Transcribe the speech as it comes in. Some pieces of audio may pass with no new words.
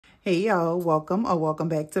Hey y'all, welcome or welcome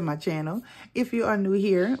back to my channel. If you are new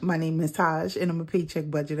here, my name is Taj and I'm a paycheck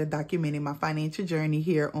budgeter documenting my financial journey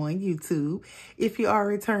here on YouTube. If you are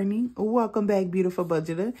returning, welcome back, beautiful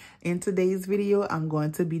budgeter. In today's video, I'm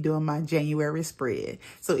going to be doing my January spread.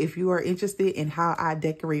 So if you are interested in how I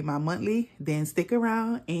decorate my monthly, then stick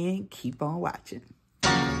around and keep on watching.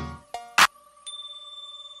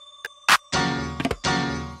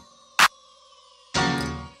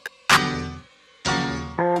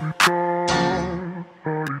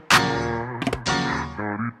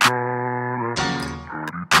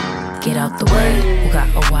 Get out the way, who got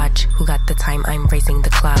a watch, who got the time, I'm raising the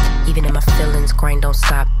clock. Even in my feelings, grind don't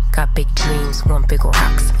stop. Got big dreams, want big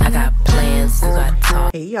rocks. I got plans, you got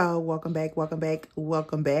talk. Hey y'all, welcome back.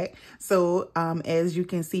 So as you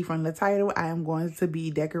can see from the title, I am going to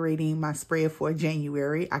be decorating my spread for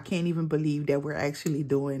January. I can't even believe that we're actually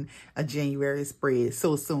doing a January spread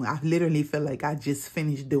so soon. I literally feel like I just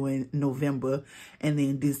finished doing November and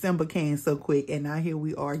then December came so quick, and now here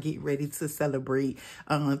we are getting ready to celebrate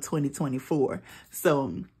 2024.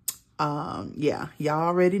 So yeah, y'all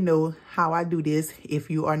already know how I do this. If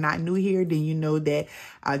you are not new here, then you know that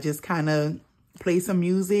I just kind of play some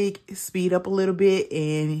music, speed up a little bit,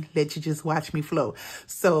 and let you just watch me flow.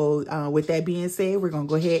 So with that being said, we're gonna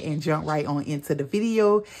go ahead and jump right on into the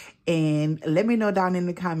video. And let me know down in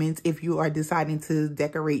the comments if you are deciding to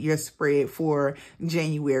decorate your spread for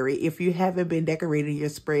January. If you haven't been decorating your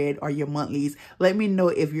spread or your monthlies, let me know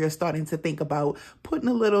if you're starting to think about putting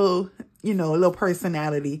a little, you know, a little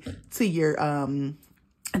personality to your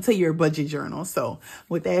budget journal. So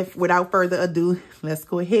with that, without further ado, let's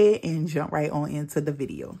go ahead and jump right on into the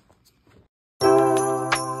video.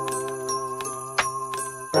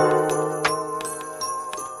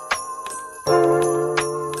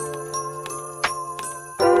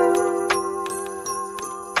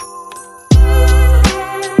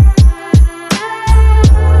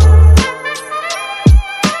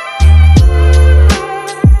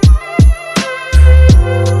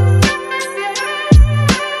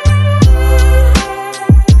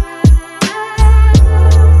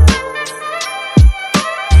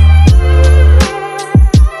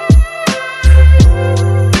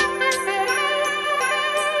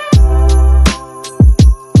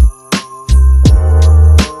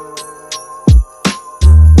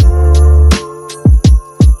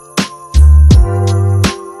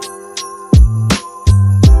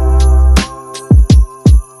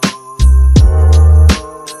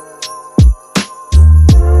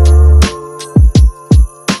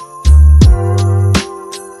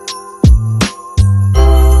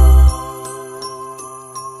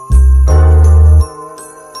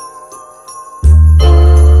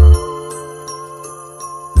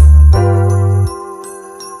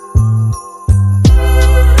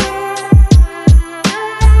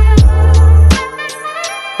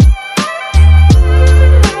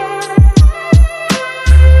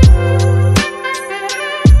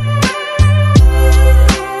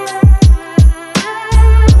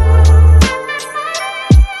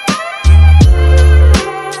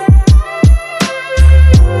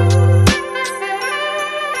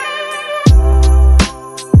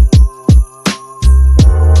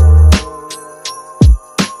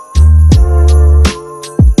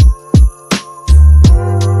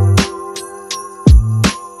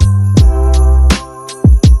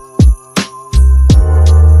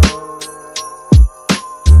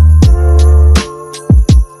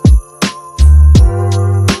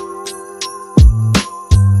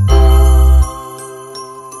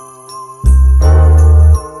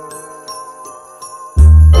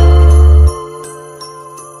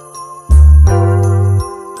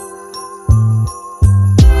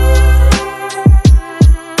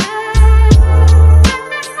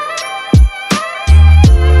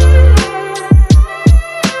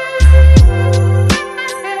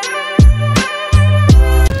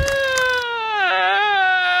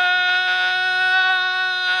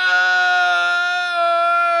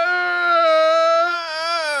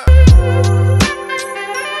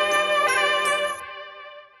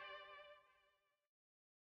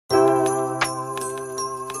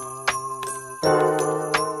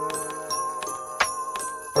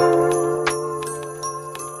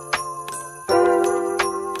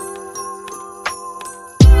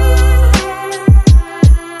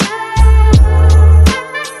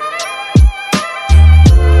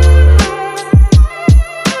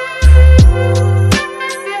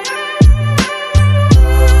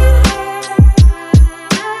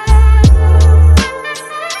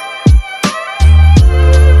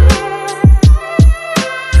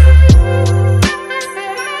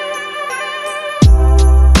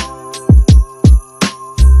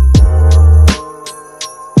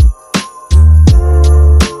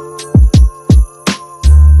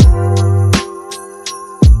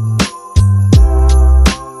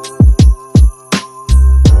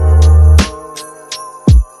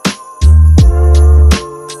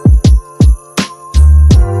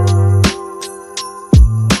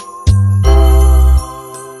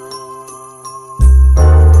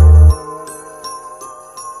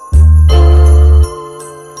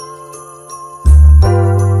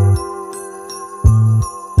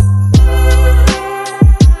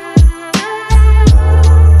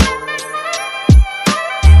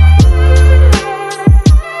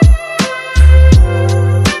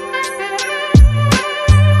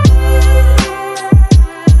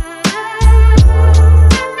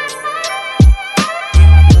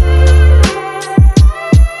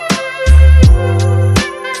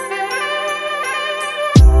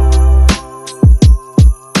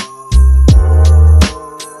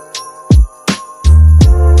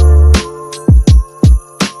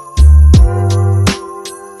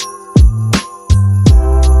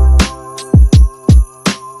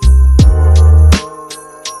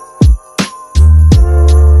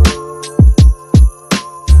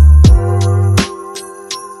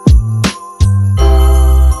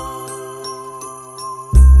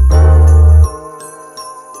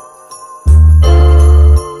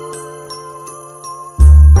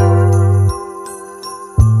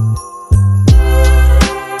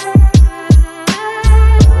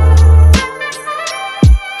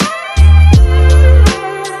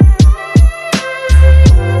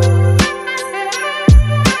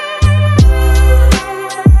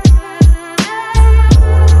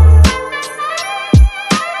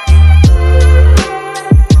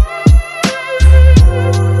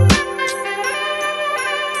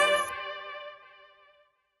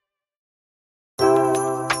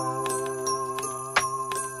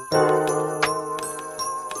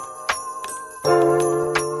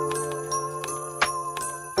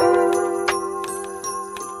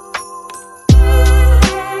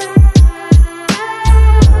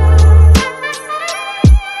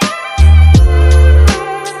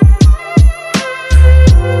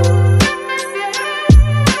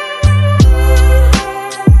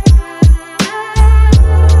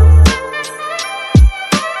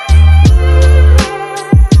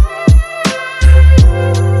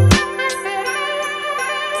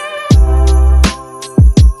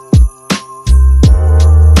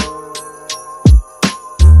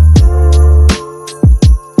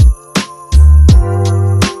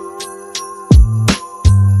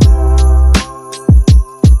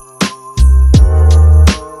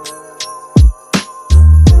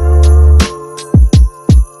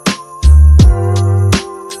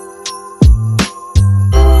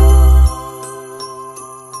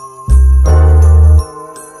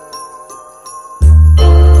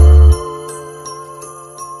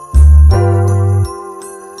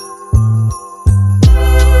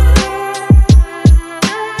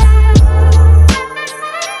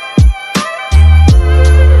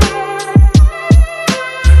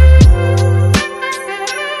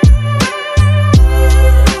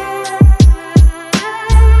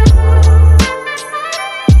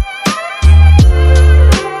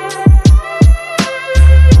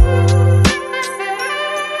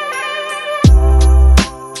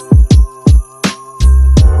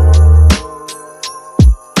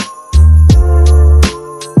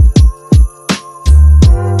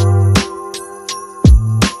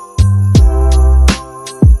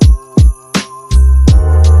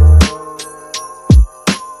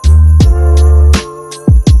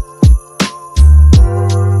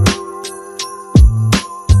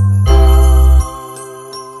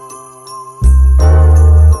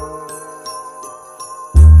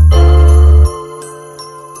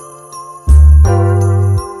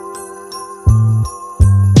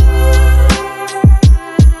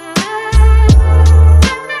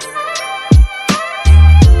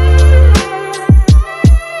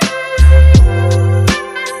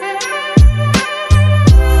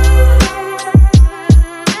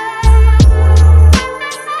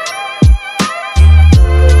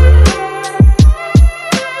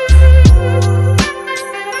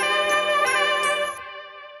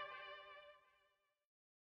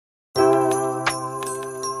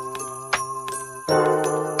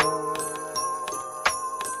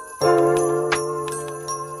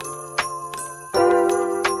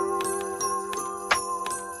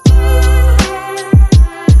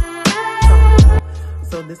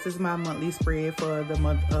 This is my monthly spread for the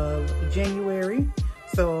month of January.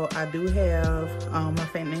 So I do have my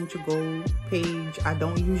financial goal page. I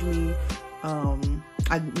don't usually,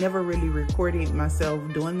 I never really recorded myself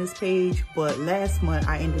doing this page, but last month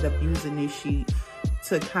I ended up using this sheet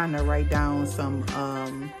to kind of write down some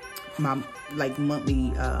my like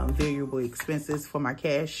monthly variable expenses for my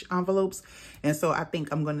cash envelopes. And so I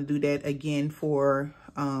think I'm going to do that again for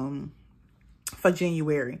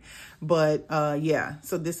January. But yeah,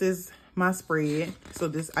 so this is my spread. So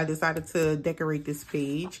this, I decided to decorate this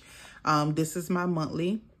page. This is my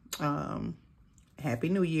monthly. Happy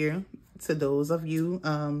New Year to those of you.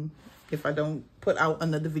 If I don't put out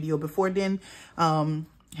another video before then,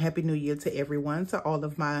 Happy New Year to everyone, to all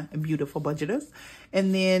of my beautiful budgeters.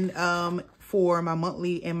 And then for my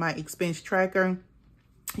monthly and my expense tracker,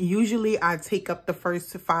 usually I take up the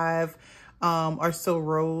first 5 or so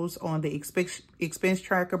rows on the expense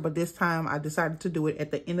tracker, but this time I decided to do it at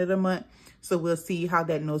the end of the month. So we'll see how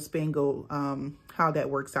that no spend go, how that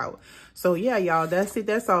works out. So yeah, y'all, that's it.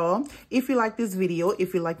 That's all. If you like this video,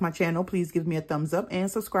 if you like my channel, please give me a thumbs up and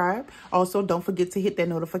subscribe. Also, don't forget to hit that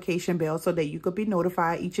notification bell so that you could be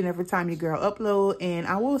notified each and every time your girl upload. And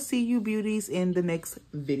I will see you beauties in the next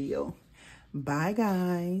video. Bye,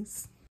 guys.